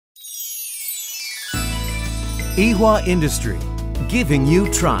Leehwa Industry, giving you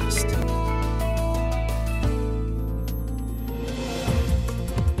trust.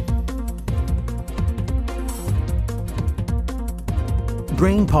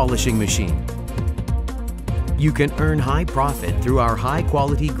 Grain polishing machine. You can earn high profit through our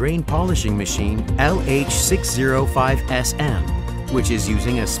high-quality grain polishing machine LH-605SM, which is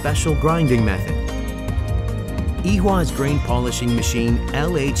using a special grinding method. Leehwa's grain polishing machine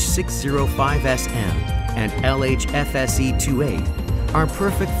LH-605SM and LH-FSE28 are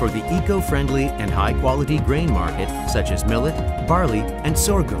perfect for the eco-friendly and high-quality grain market such as millet, barley, and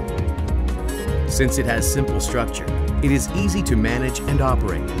sorghum. Since it has simple structure, it is easy to manage and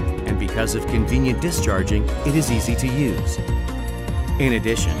operate, and because of convenient discharging, it is easy to use. In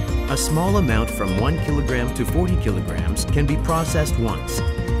addition, a small amount from 1 kilogram to 40 kilograms can be processed once,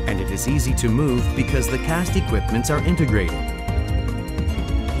 and it is easy to move because the cast equipments are integrated.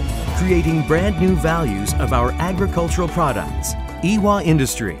 Creating brand new values of our agricultural products, Leehwa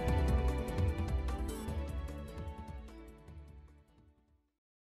Industry.